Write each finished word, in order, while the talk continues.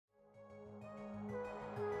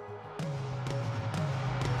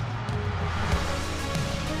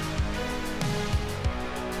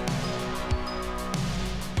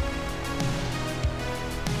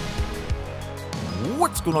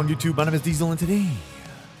What's going on YouTube? My name is Diesel and today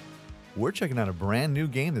we're checking out a brand new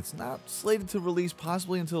game that's not slated to release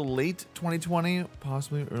possibly until late 2020,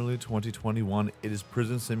 possibly early 2021. It is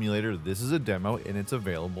Prison Simulator. This is a demo and it's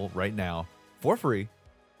available right now for free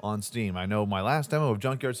on Steam. I know my last demo of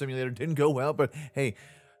Junkyard Simulator didn't go well, but hey,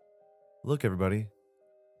 look everybody.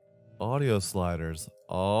 Audio sliders.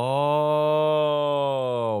 Oh,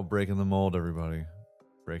 breaking the mold, everybody.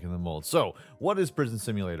 Breaking the mold. So, what is Prison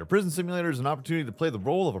Simulator? Prison Simulator is an opportunity to play the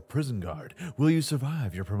role of a prison guard. Will you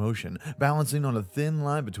survive your promotion, balancing on a thin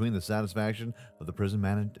line between the satisfaction of the prison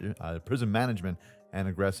management and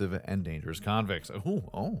aggressive and dangerous convicts?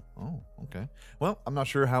 Oh, okay. Well, I'm not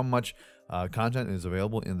sure how much content is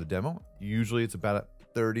available in the demo. Usually, it's about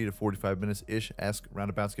 30 to 45 minutes-ish,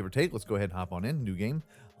 roundabouts, give or take. Let's go ahead and hop on in. New game.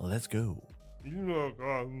 Let's go.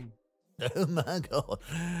 Oh my god.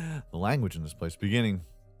 The language in this place. Beginning.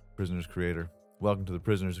 Prisoner's Creator. Welcome to the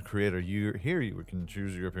Prisoner's Creator. You can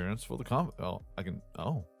choose your appearance for the but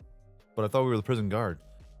I thought we were the prison guard.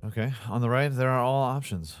 Okay. On the right, there are all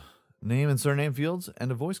options. Name and surname fields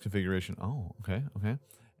and a voice configuration. Oh, okay.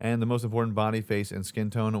 And the most important, body, face, and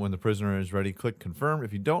skin tone. When the prisoner is ready, click confirm.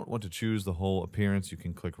 If you don't want to choose the whole appearance, you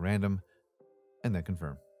can click random and then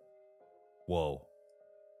confirm. Whoa.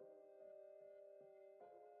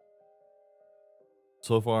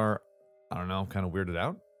 So far, I don't know, I'm kind of weirded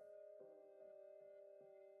out.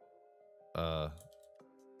 I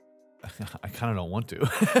kind of don't want to.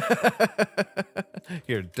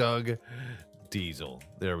 Here, Doug Diesel.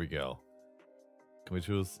 There we go. Can we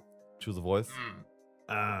choose the voice?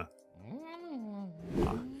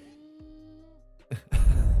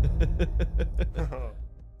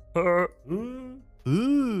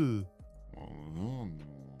 Ooh.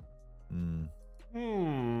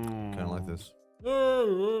 Kind of like this.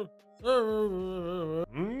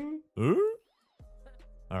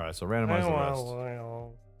 All right, so randomize the rest.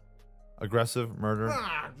 Aggressive murder.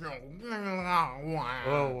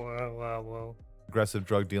 Aggressive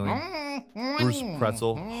drug dealing. Bruce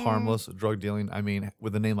Pretzel. Harmless drug dealing. I mean,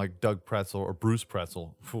 with a name like Doug Pretzel or Bruce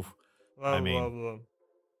Pretzel. I mean,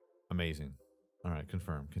 amazing. All right,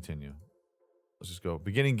 confirm. Continue. Let's just go.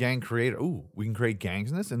 Beginning gang creator. Ooh, we can create gangs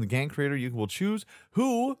in this. In the gang creator, you will choose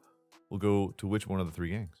who will go to which one of the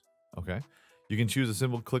three gangs. Okay. You can choose a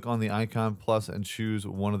symbol, click on the icon plus, and choose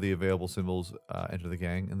one of the available symbols. Enter the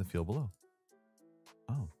gang in the field below.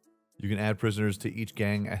 Oh. You can add prisoners to each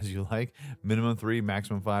gang as you like. Minimum 3,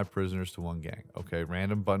 maximum 5 prisoners to one gang. Okay.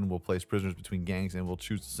 Random button will place prisoners between gangs and will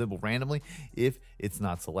choose the symbol randomly if it's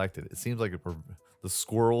not selected. It seems like the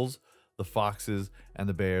squirrels, the foxes, and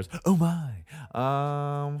the bears. Oh my.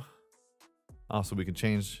 Also, we can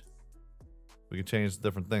change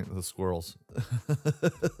different things. The squirrels.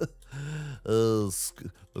 We'll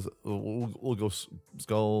go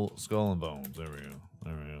skull and bones. There we go.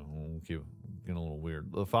 We'll keep getting a little weird.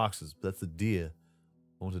 The foxes. That's a deer.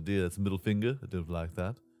 I want a deer. That's a middle finger. I don't like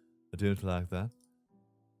that.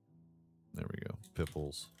 There we go. Pit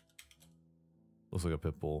bulls. Looks like a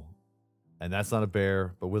pit bull. And that's not a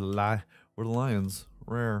bear, but we're the lions.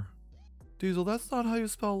 Rare. Diesel, that's not how you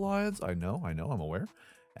spell lions. I know, I'm aware.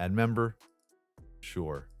 Add member.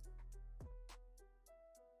 Sure.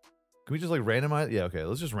 Can we just like randomize? Yeah, okay.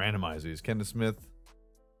 Let's just randomize these. Kenneth Smith.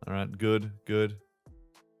 All right, good.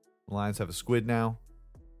 Lions have a squid now.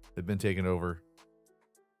 They've been taken over.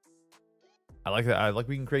 I like that. I like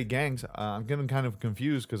we can create gangs. I'm getting kind of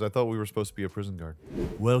confused because I thought we were supposed to be a prison guard.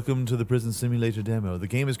 Welcome to the Prison Simulator demo. The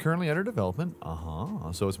game is currently under development.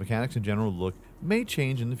 So its mechanics and general look may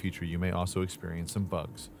change in the future. You may also experience some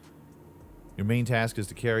bugs. Your main task is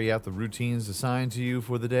to carry out the routines assigned to you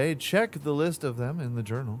for the day. Check the list of them in the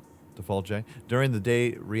journal. Default J. During the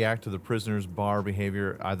day, react to the prisoner's bar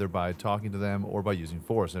behavior either by talking to them or by using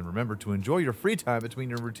force. And remember to enjoy your free time between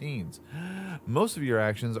your routines. Most of your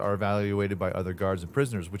actions are evaluated by other guards and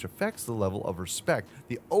prisoners, which affects the level of respect.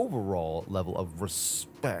 The overall level of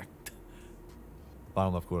respect.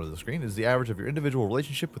 Bottom left corner of the screen is the average of your individual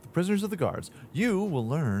relationship with the prisoners of the guards. You will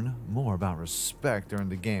learn more about respect during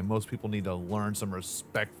the game. Most people need to learn some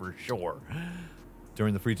respect for sure.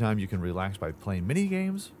 During the free time, you can relax by playing mini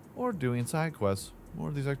games or doing side quests. More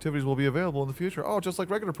of these activities will be available in the future. Oh, just like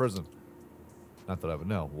regular prison. Not that I would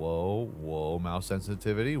know. Whoa, mouse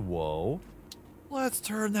sensitivity. Whoa. Let's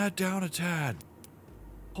turn that down a tad.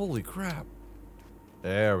 Holy crap.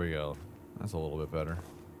 There we go. That's a little bit better.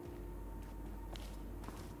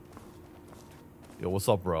 Yo, what's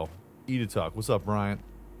up, bro? Eat a talk. What's up, Bryant?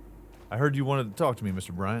 I heard you wanted to talk to me,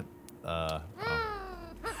 Mr. Bryant. Oh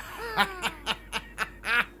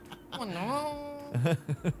no.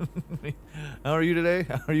 How are you today?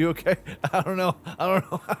 Are you okay? I don't know. I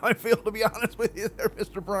don't know how I feel, to be honest with you there,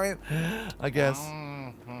 Mr. Bryant. I guess.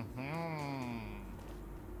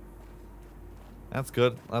 That's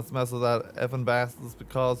good. Let's mess with that effing bastards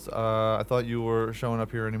because I thought you were showing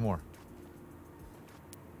up here anymore.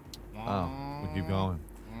 Oh, we keep going.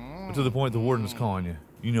 But to the point the warden's calling you.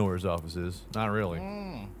 You know where his office is. Not really.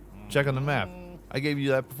 Check on the map. I gave you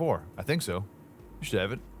that before. I think so. You should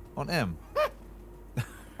have it on M.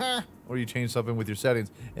 Or you change something with your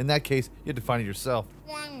settings. In that case, you had to find it yourself.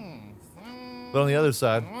 But on the other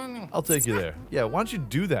side, I'll take you there. Yeah, why don't you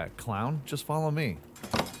do that, clown? Just follow me.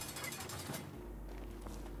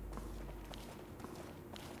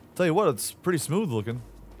 Tell you what, it's pretty smooth looking.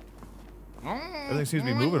 Everything seems to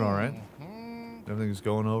be moving all right. Everything's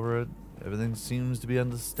going over it. Everything seems to be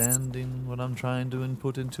understanding what I'm trying to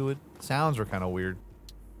input into it. Sounds are kind of weird.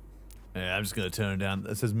 Yeah, I'm just gonna turn it down.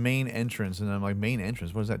 It says main entrance, and I'm like, main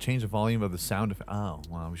entrance? What does that? Change the volume of the sound effect? Oh,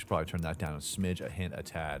 well, we should probably turn that down a smidge, a hint, a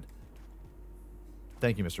tad.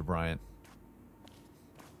 Thank you, Mr. Bryant.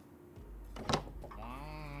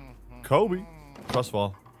 Kobe.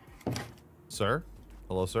 Trustfall. Sir?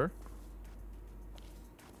 Hello, sir?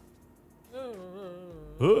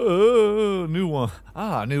 New one.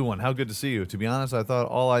 Ah, new one. How good to see you. To be honest, I thought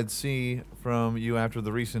all I'd see from you after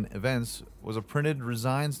the recent events was a printed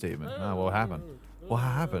resign statement. Ah, what happened? What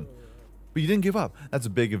happened? But you didn't give up. That's a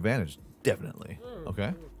big advantage. Definitely.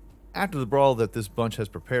 Okay? After the brawl that this bunch has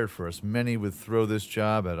prepared for us, many would throw this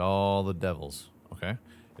job at all the devils. Okay?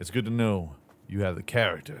 It's good to know you have the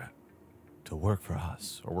character to work for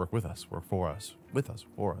us. Or work with us. Work for us. With us.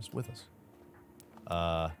 For us. With us.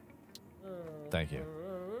 Thank you.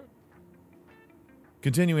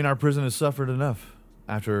 Continuing, our prison has suffered enough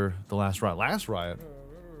after the last riot. Last riot?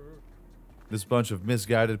 This bunch of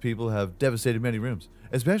misguided people have devastated many rooms,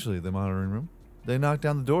 especially the monitoring room. They knocked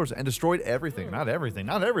down the doors and destroyed everything. Not everything.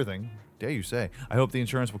 Not everything. Dare you say. I hope the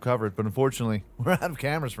insurance will cover it, but unfortunately, we're out of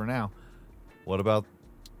cameras for now. What about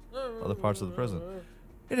other parts of the prison?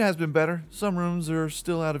 It has been better. Some rooms are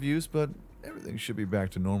still out of use, but everything should be back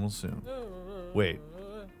to normal soon. Wait.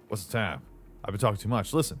 What's the time? I've been talking too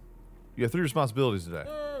much. Listen. You have 3 responsibilities today.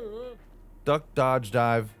 Duck, dodge,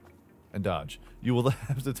 dive, and dodge. You will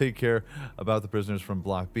have to take care about the prisoners from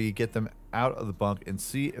Block B, get them out of the bunk, and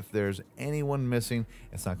see if there's anyone missing.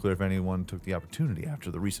 It's not clear if anyone took the opportunity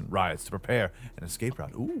after the recent riots to prepare an escape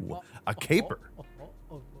route. Ooh, a caper.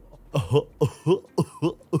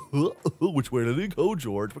 Which way did he go,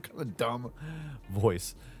 George? What kind of dumb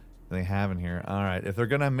voice do they have in here? All right, if they're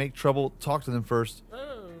going to make trouble, talk to them first.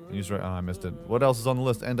 Oh, I missed it. What else is on the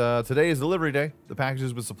list? And today is delivery day. The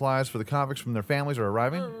packages with supplies for the convicts from their families are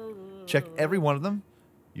arriving. Check every one of them.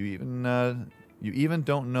 You even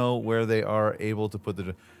don't know where they are able to put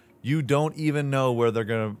the. You don't even know where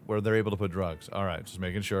they're able to put drugs. All right, just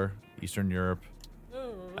making sure. Eastern Europe.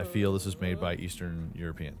 I feel this is made by Eastern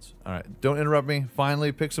Europeans. All right, don't interrupt me.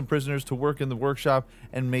 Finally, pick some prisoners to work in the workshop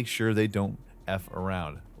and make sure they don't F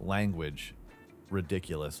around. Language.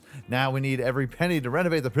 Ridiculous. Now we need every penny to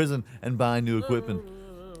renovate the prison and buy new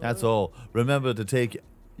equipment. That's all. Remember to take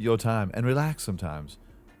your time and relax sometimes.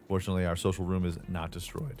 Fortunately, our social room is not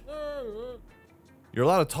destroyed. You're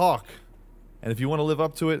allowed to talk. And if you want to live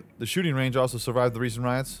up to it, the shooting range also survived the recent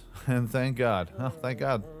riots. And thank God. Oh, thank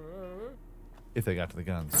God. If they got to the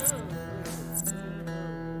guns.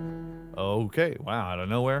 Okay. Wow, out of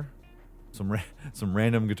nowhere. Some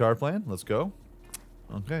random guitar playing. Let's go.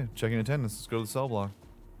 Okay, checking attendance. Let's go to the cell block.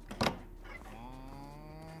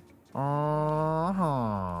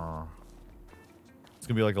 It's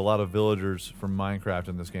gonna be like a lot of villagers from Minecraft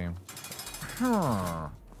in this game.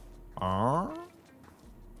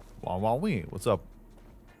 What's up?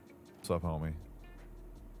 What's up, homie?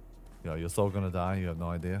 Yo, you're so gonna die? You have no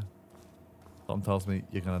idea? Something tells me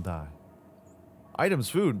you're gonna die. Items,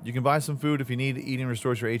 food. You can buy some food if you need. Eating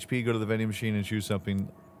restores your HP. Go to the vending machine and choose something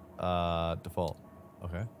default.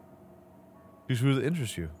 Okay. Choose food that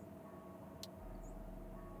interests you.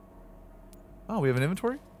 Oh, we have an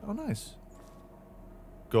inventory? Oh, nice.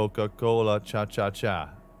 Coca-Cola, cha-cha-cha.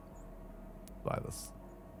 Buy this.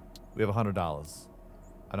 We have $100.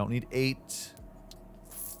 I don't need 8.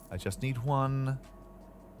 I just need 1. And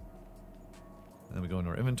then we go into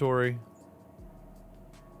our inventory.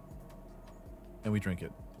 And we drink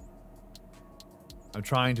it. I'm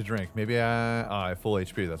trying to drink. Maybe I have full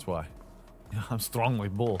HP, that's why. I'm strong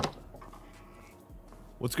like bull.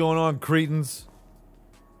 What's going on, cretins?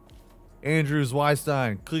 Andrews,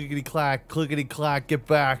 Weinstein, clickety-clack, clickety-clack, get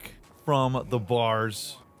back from the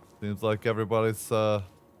bars. Seems like everybody's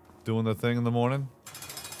doing their thing in the morning.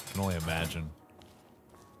 I can only imagine.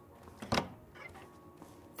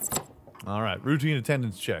 All right, routine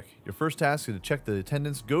attendance check. Your first task is to check the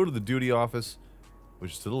attendance. Go to the duty office,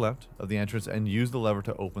 which is to the left of the entrance, and use the lever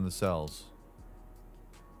to open the cells.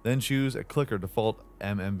 Then choose a clicker, default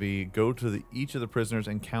MMB. Go to each of the prisoners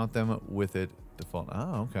and count them with it, default.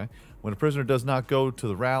 Oh, okay. When a prisoner does not go to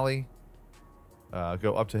the rally,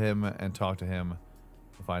 go up to him and talk to him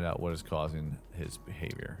to find out what is causing his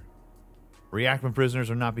behavior. React when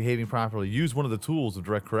prisoners are not behaving properly. Use one of the tools of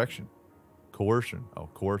direct correction. Coercion. Oh,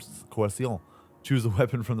 coercion. Choose the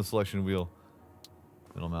weapon from the selection wheel.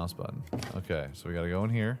 Middle mouse button. Okay, so we gotta go in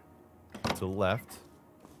here. To the left.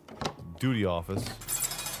 Duty office.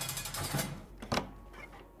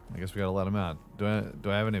 I guess we gotta let him out. Do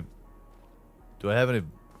I have any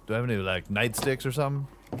like nightsticks or something?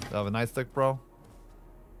 Do I have a nightstick, bro?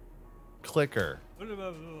 Clicker.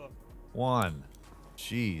 1.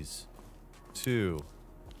 Jeez. 2.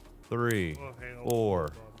 3. 4.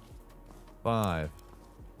 5.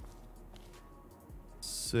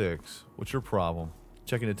 6. What's your problem?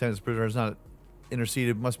 Checking attendance. Prisoner is not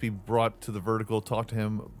interceded. Must be brought to the vertical. Talk to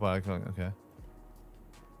him by. Okay.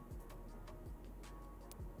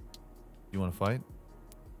 You want to fight?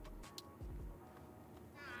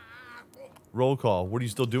 Roll call. What are you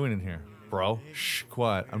still doing in here, bro? Shh,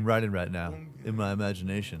 quiet. I'm writing right now in my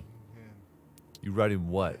imagination. You writing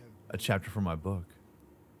what? A chapter from my book.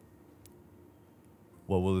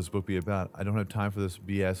 What will this book be about? I don't have time for this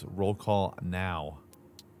BS. Roll call now.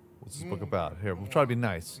 What's this book about? Here, we'll try to be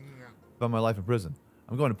nice. About my life in prison.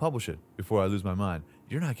 I'm going to publish it before I lose my mind.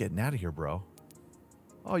 You're not getting out of here, bro.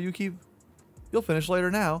 Oh, you'll finish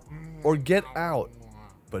later now. Or get out.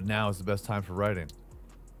 But now is the best time for writing.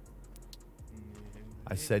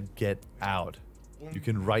 I said get out. You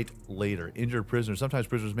can write later. Injured prisoners. Sometimes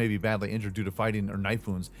prisoners may be badly injured due to fighting or knife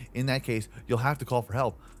wounds. In that case, you'll have to call for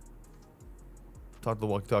help. Talk to the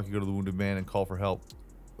walkie-talkie, go to the wounded man, and call for help.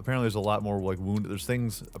 Apparently there's a lot more like wounded. There's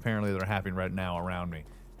things apparently that are happening right now around me.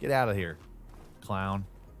 Get out of here. Clown.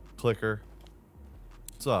 Clicker.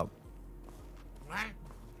 What's up?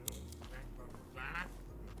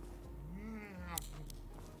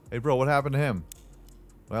 Hey bro, what happened to him?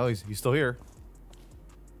 Well, he's still here.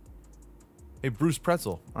 Hey Bruce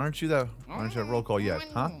Pretzel, aren't you at roll call yet,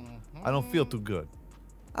 huh? I don't feel too good.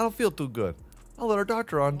 I'll let our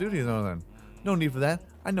doctor on duty know then. No need for that.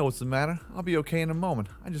 I know what's the matter. I'll be okay in a moment.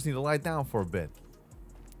 I just need to lie down for a bit.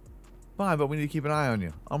 Fine, but we need to keep an eye on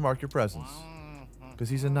you. I'll mark your presence. Because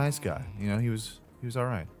he's a nice guy. You know, he was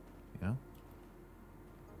alright. You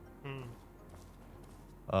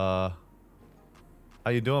know?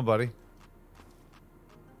 How you doing, buddy?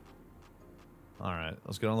 Alright,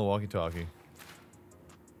 let's get on the walkie-talkie.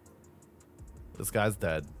 This guy's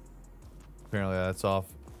dead. Apparently that's off.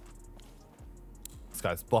 This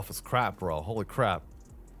guy's buff as crap, bro. Holy crap.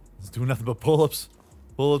 He's doing nothing but pull-ups.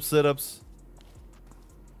 Pull-ups, sit-ups.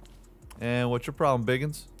 And what's your problem,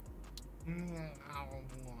 Biggins?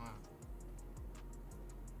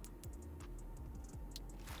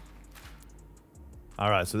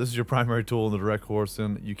 Alright, so this is your primary tool in the direct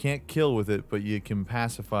coercion. You can't kill with it, but you can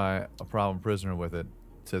pacify a problem prisoner with it.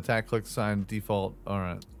 To attack, click the sign, default.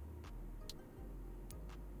 Alright.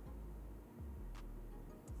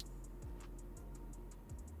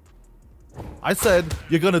 I said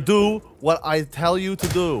you're gonna do what I tell you to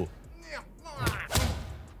do.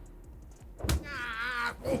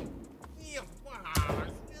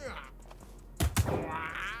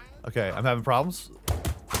 Okay, I'm having problems.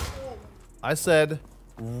 I said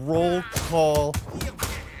roll call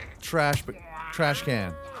trash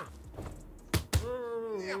can.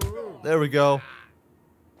 There we go.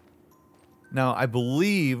 Now, I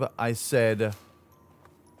believe I said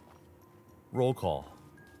roll call.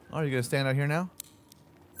 Are you gonna stand out here now?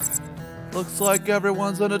 Looks like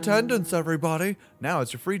everyone's in attendance, everybody. Now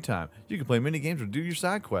it's your free time. You can play mini games or do your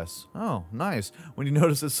side quests. Oh, nice. When you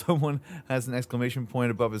notice that someone has an exclamation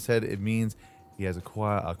point above his head, it means he has a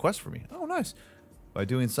quest for me. Oh, nice. By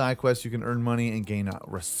doing side quests, you can earn money and gain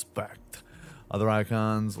respect. Other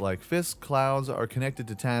icons like fists, clouds are connected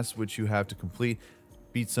to tasks which you have to complete.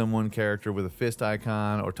 Beat someone character with a fist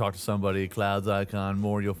icon or talk to somebody, clouds icon.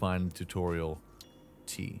 More you'll find in tutorial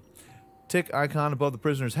T. Tick icon above the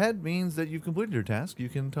prisoner's head means that you've completed your task. You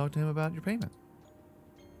can talk to him about your payment.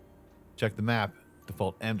 Check the map.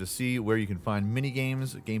 Default M to see where you can find mini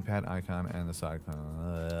games, gamepad icon, and the side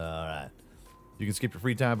icon. Alright. You can skip your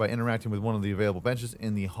free time by interacting with one of the available benches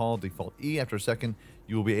in the hall. Default E. After a second,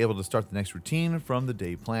 you will be able to start the next routine from the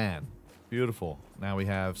day plan. Beautiful. Now we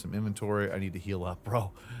have some inventory. I need to heal up,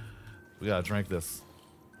 bro. We gotta drink this.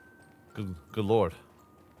 Good lord.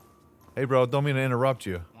 Hey, bro, don't mean to interrupt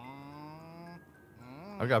you.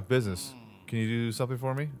 I've got business. Can you do something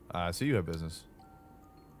for me? I see you have business.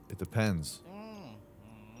 It depends.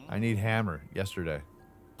 I need hammer yesterday.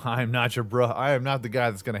 I am not your bro. I am not the guy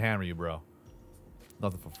that's gonna hammer you, bro.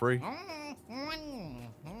 Nothing for free.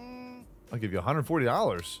 I'll give you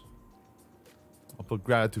 $140. I'll put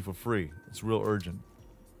gratitude for free. It's real urgent.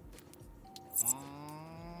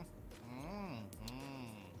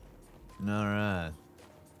 Alright.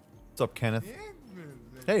 What's up, Kenneth?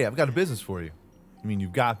 Hey, I've got a business for you. I mean,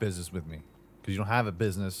 you've got business with me. Because you don't have a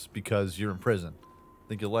business because you're in prison.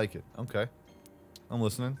 Think you'll like it. Okay. I'm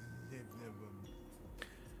listening.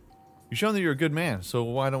 You've shown that you're a good man, so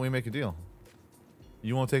why don't we make a deal?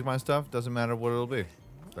 You won't take my stuff? Doesn't matter what it'll be.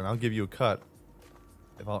 Then I'll give you a cut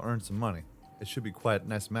if I'll earn some money. It should be quite a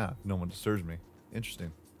nice amount if no one disturbs me.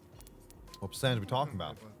 Interesting. What percentage are we talking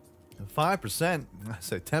about? 5%? I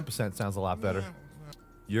say 10% sounds a lot better.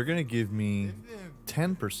 You're going to give me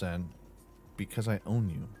 10% because I own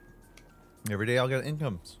you. Every day I'll get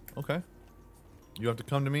incomes. Okay. You have to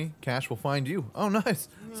come to me. Cash will find you. Oh, nice.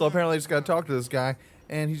 So apparently I just got to talk to this guy,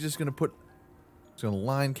 and he's just going to he's going to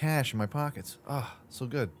line cash in my pockets. Ah, so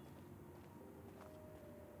good.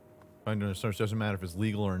 Finding a search doesn't matter if it's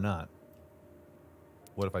legal or not.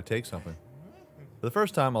 What if I take something? For the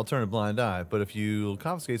first time, I'll turn a blind eye, but if you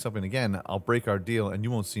confiscate something again, I'll break our deal and you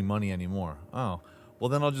won't see money anymore. Oh, well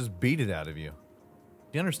then I'll just beat it out of you.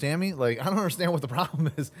 Do you understand me? Like, I don't understand what the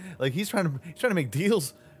problem is. Like, he's trying to make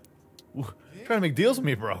deals. Trying to make deals with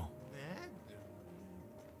me, bro.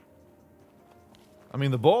 I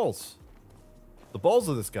mean, the balls. The balls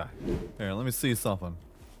of this guy. Here, let me see something.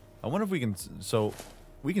 I wonder if we can... So,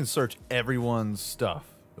 we can search everyone's stuff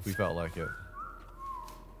if we felt like it.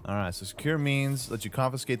 Alright, so secure means that you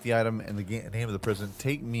confiscate the item in the name of the prison.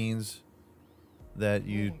 Take means that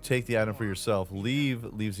you take the item for yourself. Leave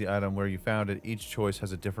leaves the item where you found it. Each choice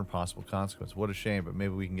has a different possible consequence. What a shame, but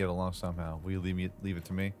maybe we can get along somehow. Will you leave it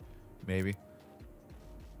to me? Maybe.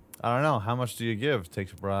 I don't know. How much do you give?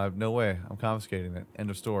 Takes a bribe. No way. I'm confiscating it. End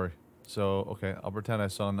of story. So, okay, I'll pretend I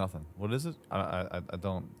saw nothing. What is it? I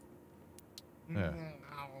don't... Yeah.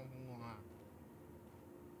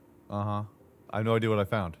 Uh-huh. I have no idea what I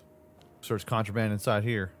found. Search contraband inside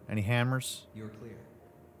here. Any hammers? You're clear.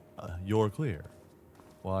 You're clear.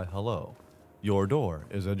 Why, hello. Your door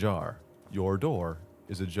is ajar. Your door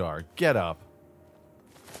is ajar. Get up.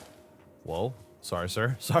 Whoa. Sorry,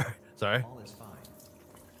 sir. Sorry. All is fine.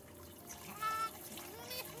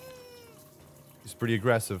 He's pretty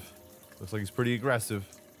aggressive. Looks like he's pretty aggressive.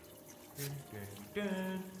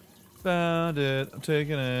 Found it. I'm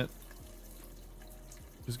taking it.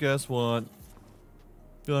 Just guess what?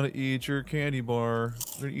 Gonna eat your candy bar.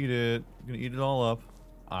 Gonna eat it. Gonna eat it all up.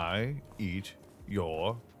 I eat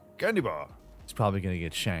your candy bar. He's probably gonna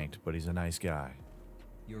get shanked, but he's a nice guy.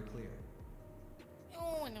 You're clear.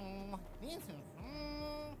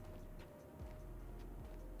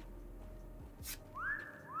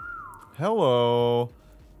 Hello.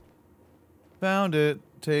 Found it.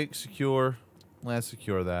 Take, secure. Let's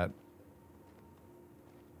secure that.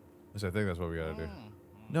 At least I think that's what we gotta do.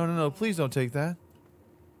 No, please don't take that.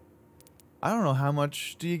 I don't know, how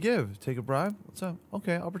much do you give? Take a bribe? What's up?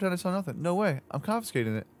 Okay, I'll pretend I saw nothing. No way. I'm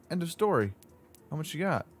confiscating it. End of story. How much you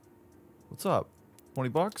got? What's up? 20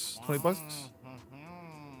 bucks? 20 bucks?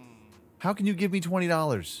 How can you give me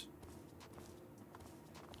 $20?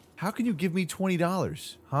 How can you give me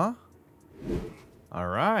 $20? Huh?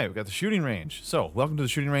 Alright, we've got the shooting range. So, welcome to the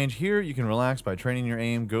shooting range. Here, you can relax by training your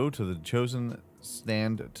aim. Go to the chosen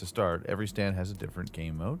stand to start. Every stand has a different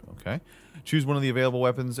game mode. Okay. Choose one of the available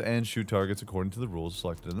weapons and shoot targets according to the rules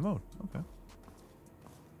selected in the mode. Okay.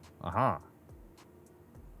 Aha.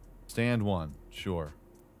 Stand 1. Sure.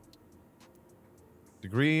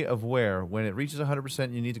 Degree of wear. When it reaches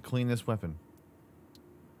 100%, you need to clean this weapon.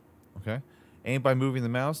 Okay. Aim by moving the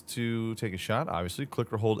mouse to take a shot, obviously.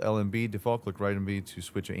 Click or hold L and B. Default, click right and B to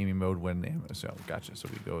switch aiming mode when aiming. So, gotcha. So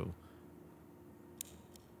we go...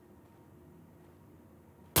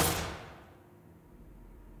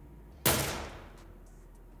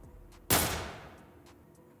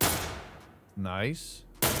 Nice.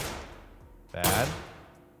 Bad.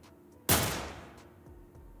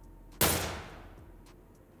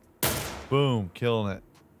 Boom. Killing it.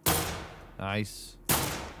 Nice.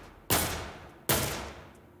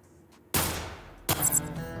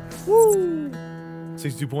 Woo!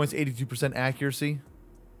 62 points, 82% accuracy.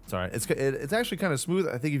 It's alright. It's actually kind of smooth.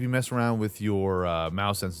 I think if you mess around with your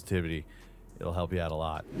mouse sensitivity, it'll help you out a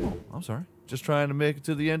lot. Oh, I'm sorry. Just trying to make it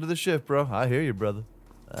to the end of the shift, bro. I hear you, brother.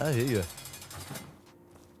 I hear you.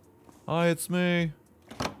 Hi, it's me.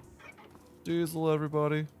 Diesel,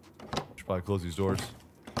 everybody. Should probably close these doors.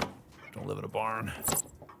 Don't live in a barn.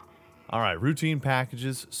 All right, routine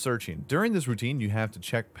packages searching. During this routine, you have to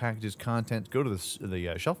check packages content, go to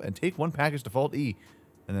the shelf, and take one package default E,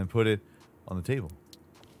 and then put it on the table.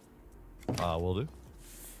 Will do.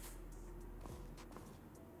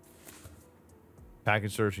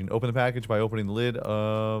 Package searching. Open the package by opening the lid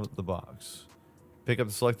of the box. Pick up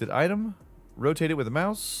the selected item, rotate it with the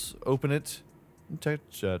mouse, open it, and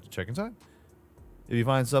check inside. If you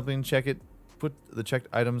find something, check it, put the checked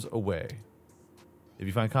items away. If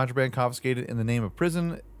you find contraband, confiscate it in the name of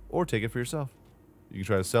prison, or take it for yourself. You can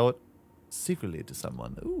try to sell it secretly to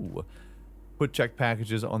someone. Ooh. Put checked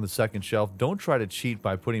packages on the second shelf. Don't try to cheat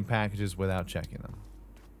by putting packages without checking them.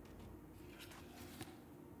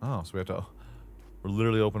 Oh, so we have to... We're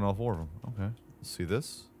literally opening all 4 of them. Okay. Let's see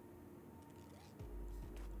this.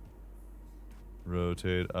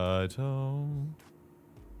 Rotate item.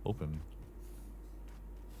 Open.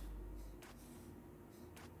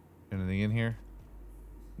 Anything in here?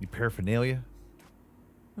 Any paraphernalia?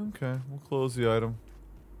 Okay, we'll close the item.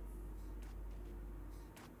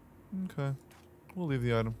 Okay, we'll leave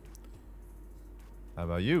the item. How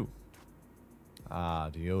about you? Ah,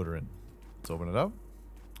 deodorant. Let's open it up.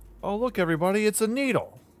 Oh, look, everybody, it's a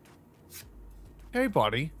needle. Hey,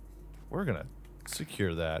 buddy. We're gonna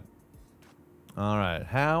secure that. All right,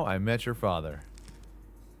 How I Met Your Father.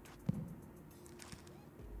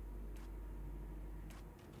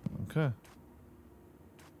 Okay.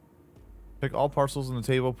 Pick all parcels on the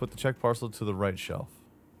table, put the checked parcel to the right shelf.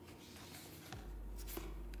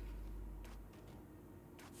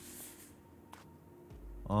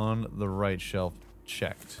 On the right shelf,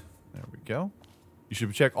 checked. There we go. You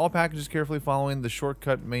should check all packages carefully following. The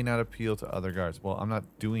shortcut may not appeal to other guards. Well, I'm not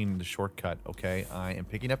doing the shortcut, okay? I am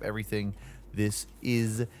picking up everything. This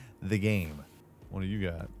is the game. What do you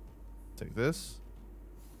got? Take this.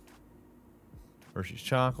 Hershey's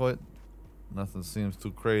chocolate. Nothing seems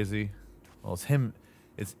too crazy. Well, it's him.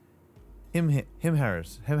 It's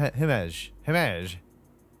Himage.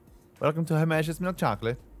 Welcome to Himage's milk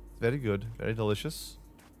chocolate. It's very good. Very delicious.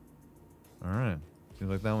 Alright. Seems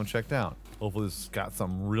like that one checked out. Hopefully this got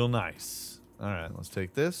something real nice. Alright, let's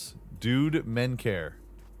take this. Dude Men Care.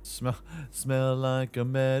 Smell like a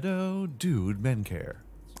meadow. Dude Men Care.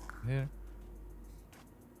 Here.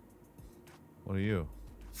 What are you?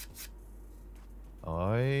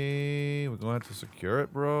 Oi, we're gonna have to secure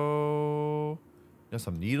it, bro. Got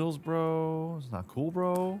some needles, bro. It's not cool,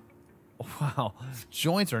 bro. Oh, wow,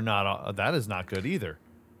 joints are not. That is not good either.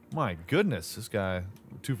 My goodness, this guy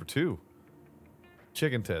 2 for 2.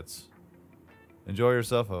 Chicken tits. Enjoy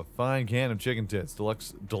yourself a fine can of chicken tits. A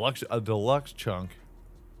deluxe chunk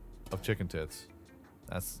of chicken tits.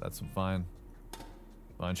 That's some fine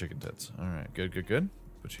chicken tits. All right, good.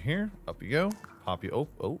 Put you here. Up you go. Pop you.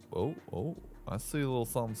 Oh. I see a little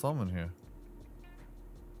something in here.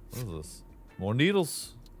 What is this? More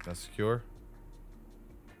needles. That's secure.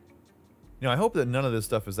 You know, I hope that none of this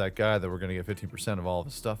stuff is that guy that we're going to get 15% of all of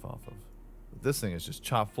his stuff off of. But this thing is just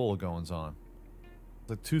chock full of goings on.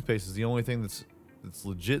 The toothpaste is the only thing that's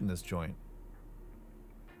legit in this joint.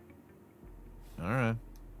 Alright.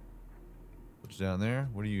 Put you down there.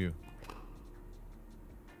 What are you?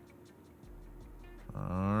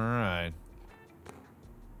 Alright.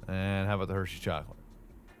 And how about the Hershey chocolate?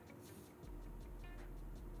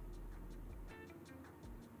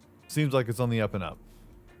 Seems like it's on the up and up.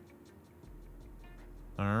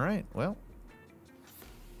 Alright, well.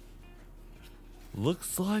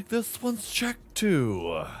 Looks like this one's checked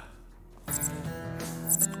too.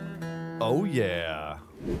 Oh yeah.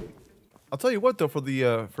 I'll tell you what though,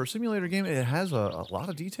 for a simulator game, it has a lot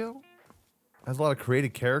of detail. It has a lot of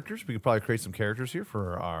created characters. We could probably create some characters here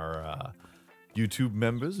for our YouTube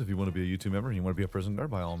members. If you want to be a YouTube member and you want to be a prison guard,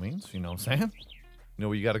 by all means, you know what I'm saying? You know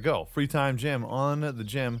where you got to go. Free time gym. On the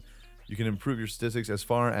gym, you can improve your statistics as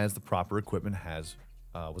far as the proper equipment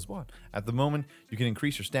was bought. At the moment, you can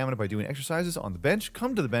increase your stamina by doing exercises on the bench.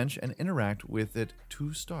 Come to the bench and interact with it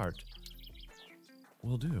to start.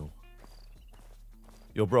 Will do.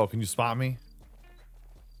 Yo, bro, can you spot me?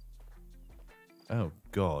 Oh,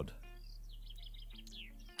 God.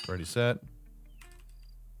 Ready, set.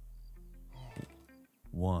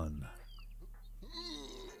 1.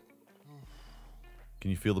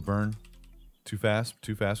 Can you feel the burn? Too fast?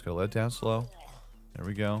 Too fast. Gotta let it down slow. There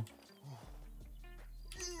we go.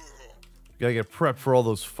 Gotta get prepped for all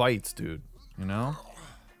those fights, dude. You know?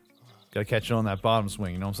 Gotta catch it on that bottom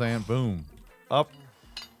swing. You know what I'm saying? Boom. Up.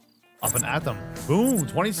 Up and at them. Boom.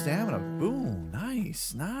 20 stamina. Boom.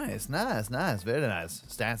 Nice. Nice. Very nice.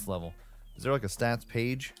 Stats level. Is there like a stats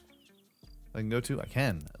page I can go to? I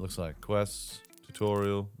can. It looks like quests,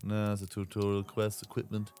 tutorial. Nah, it's a tutorial, quest,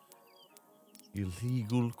 equipment.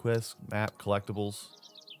 Illegal quest map collectibles.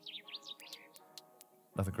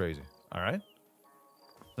 Nothing crazy. All right.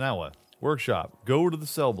 Now what? Workshop. Go to the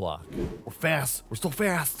cell block. We're fast. We're still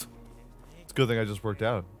fast. It's a good thing I just worked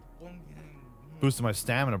out. Boosted my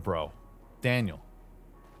stamina, bro. Daniel.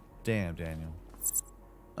 Damn, Daniel.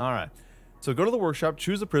 All right. So go to the workshop.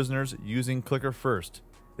 Choose the prisoners using clicker first.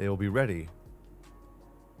 They will be ready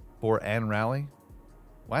for an rally.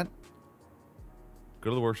 What? Go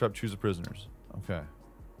to the workshop. Choose the prisoners. Okay.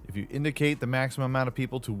 If you indicate the maximum amount of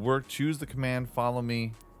people to work, choose the command, follow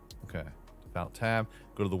me. Okay. Default tab.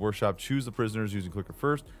 Go to the workshop. Choose the prisoners using clicker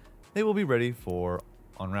first. They will be ready for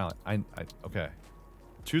on rally. Okay.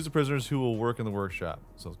 Choose the prisoners who will work in the workshop.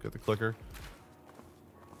 So let's get the clicker.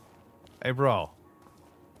 Hey, bro.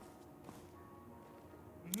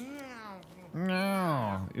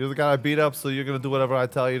 No. You're the guy I beat up, so you're going to do whatever I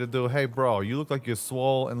tell you to do. Hey, bro, you look like you're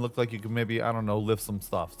swole and look like you can maybe, I don't know, lift some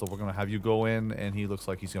stuff. So we're going to have you go in, and he looks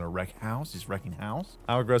like he's going to wreck house. He's wrecking house.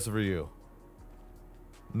 How aggressive are you?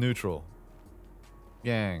 Neutral.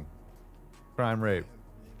 Gang. Crime rate.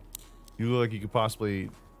 You look like you could possibly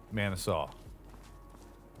man a saw.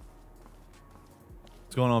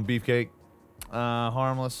 What's going on, Beefcake?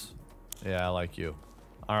 Harmless. Yeah, I like you.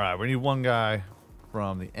 All right, we need one guy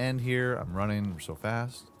from the end here. I'm running so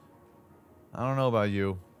fast. I don't know about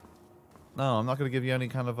you. No, I'm not going to give you any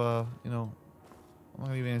kind of, you know, I'm not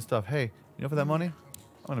going to give you any stuff. Hey, you know, for that money,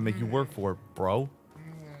 I'm going to make you work for it, bro.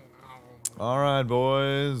 All right,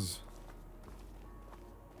 boys.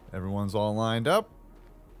 Everyone's all lined up.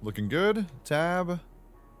 Looking good. Tab.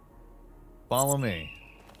 Follow me.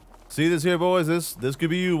 See this here, boys? This could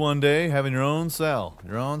be you one day, having your own cell.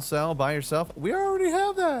 Your own cell by yourself. We already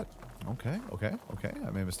have that. Okay. I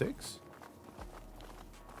made mistakes.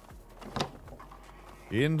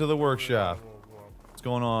 Into the workshop. What's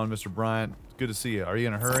going on, Mr. Bryant? Good to see you. Are you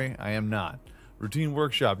in a hurry? I am not. Routine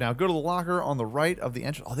workshop. Now go to the locker on the right of the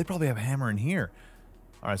entrance. Oh, they probably have a hammer in here.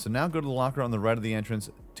 All right, so now go to the locker on the right of the entrance.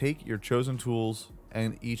 Take your chosen tools,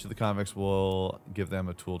 and each of the convicts will give them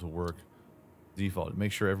a tool to work. Default.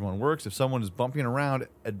 Make sure everyone works. If someone is bumping around,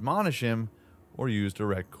 admonish him or use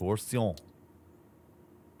direct coercion.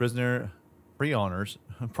 Prisoner pre-honors.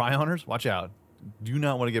 Pre-honors? Watch out. Do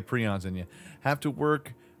not want to get pre-ons in you. Have to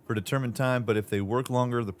work for determined time, but if they work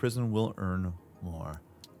longer, the prison will earn more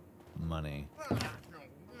money.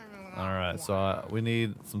 Alright, so we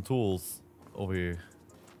need some tools over here.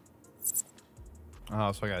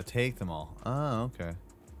 Oh, so I gotta take them all. Oh, okay.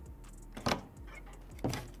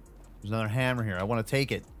 There's another hammer here. I want to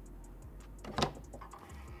take it.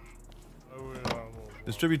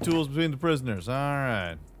 Distribute tools between the prisoners.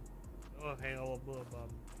 Alright.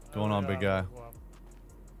 Going on, big guy.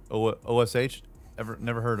 OSH?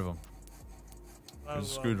 Never heard of him. There's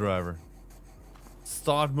a screwdriver.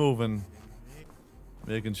 Start moving.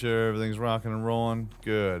 Making sure everything's rocking and rolling.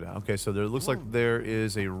 Good. Okay, so there looks like there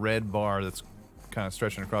is a red bar that's kind of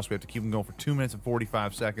stretching across. We have to keep them going for 2 minutes and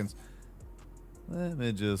 45 seconds. Let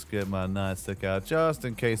me just get my nightstick out just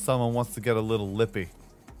in case someone wants to get a little lippy.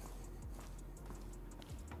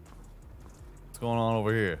 What's going on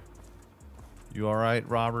over here? You alright,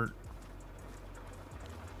 Robert?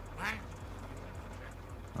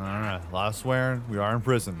 Alright, a lot of swearing. We are in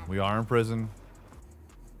prison. We are in prison.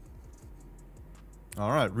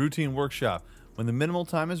 Alright, routine workshop. When the minimal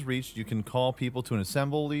time is reached, you can call people to an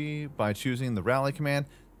assembly by choosing the rally command.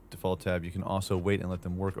 Default tab, you can also wait and let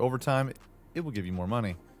them work overtime. It will give you more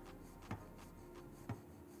money.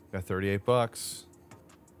 Got 38 bucks.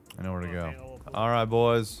 I know where to go. Alright,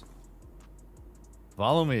 boys.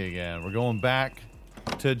 Follow me again. We're going back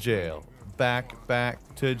to jail. Back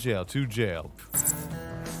to jail. To jail.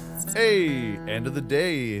 Hey, end of the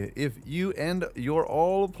day. If you end your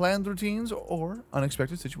all planned routines or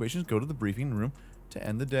unexpected situations, go to the briefing room to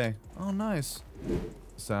end the day. Oh, nice.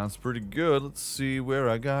 Sounds pretty good. Let's see where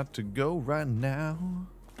I got to go right now.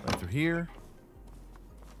 Right through here.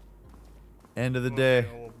 End of the day.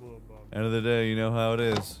 End of the day. You know how it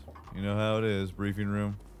is. You know how it is. Briefing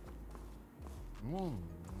room.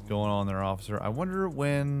 Going on there, officer. I wonder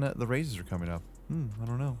when the raises are coming up. I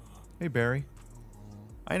don't know. Hey, Barry.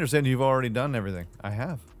 I understand you've already done everything. I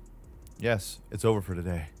have. Yes, it's over for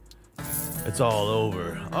today. It's all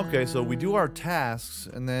over. Okay, so we do our tasks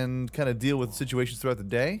and then kind of deal with situations throughout the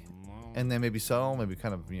day. And then maybe settle, maybe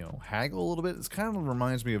kind of, you know, haggle a little bit. It kind of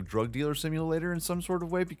reminds me of Drug Dealer Simulator in some sort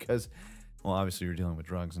of way because, well, obviously you're dealing with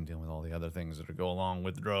drugs and dealing with all the other things that go along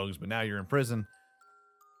with drugs. But now you're in prison.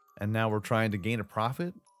 And now we're trying to gain a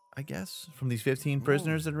profit I guess, from these 15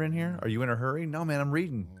 prisoners that are in here. Are you in a hurry? No, man, I'm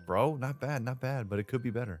reading, bro. Not bad, but it could be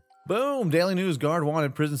better. Boom! Daily News Guard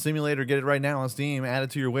Wanted Prison Simulator. Get it right now on Steam. Add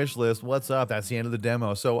it to your wish list. What's up? That's the end of the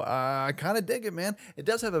demo. So I kind of dig it, man. It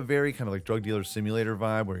does have a very kind of like drug dealer simulator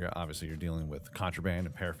vibe where you're dealing with contraband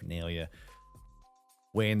and paraphernalia.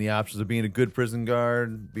 Weighing the options of being a good prison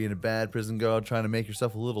guard, being a bad prison guard, trying to make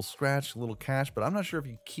yourself a little scratch, a little cash. But I'm not sure if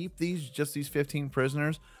you keep just these 15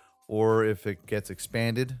 prisoners or if it gets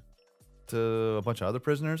expanded to a bunch of other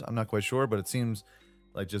prisoners. I'm not quite sure, but it seems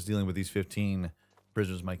like just dealing with these 15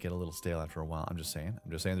 prisoners might get a little stale after a while. I'm just saying.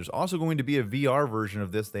 There's also going to be a VR version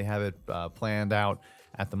of this. They have it planned out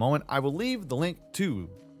at the moment. I will leave the link to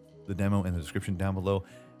the demo in the description down below,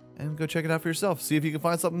 and go check it out for yourself. See if you can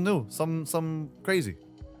find something new, something crazy.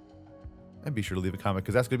 And be sure to leave a comment,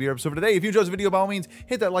 because that's going to be our episode for today. If you enjoyed the video, by all means,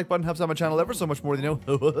 hit that like button. Helps out my channel ever so much more than you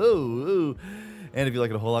know. And if you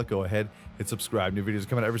like it a whole lot, go ahead, hit subscribe. New videos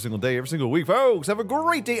coming out every single day, every single week. Folks, have a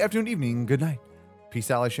great day, afternoon, evening. Good night. Peace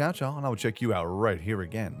out, I shout y'all, and I will check you out right here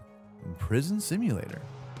again in Prison Simulator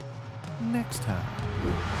next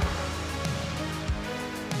time.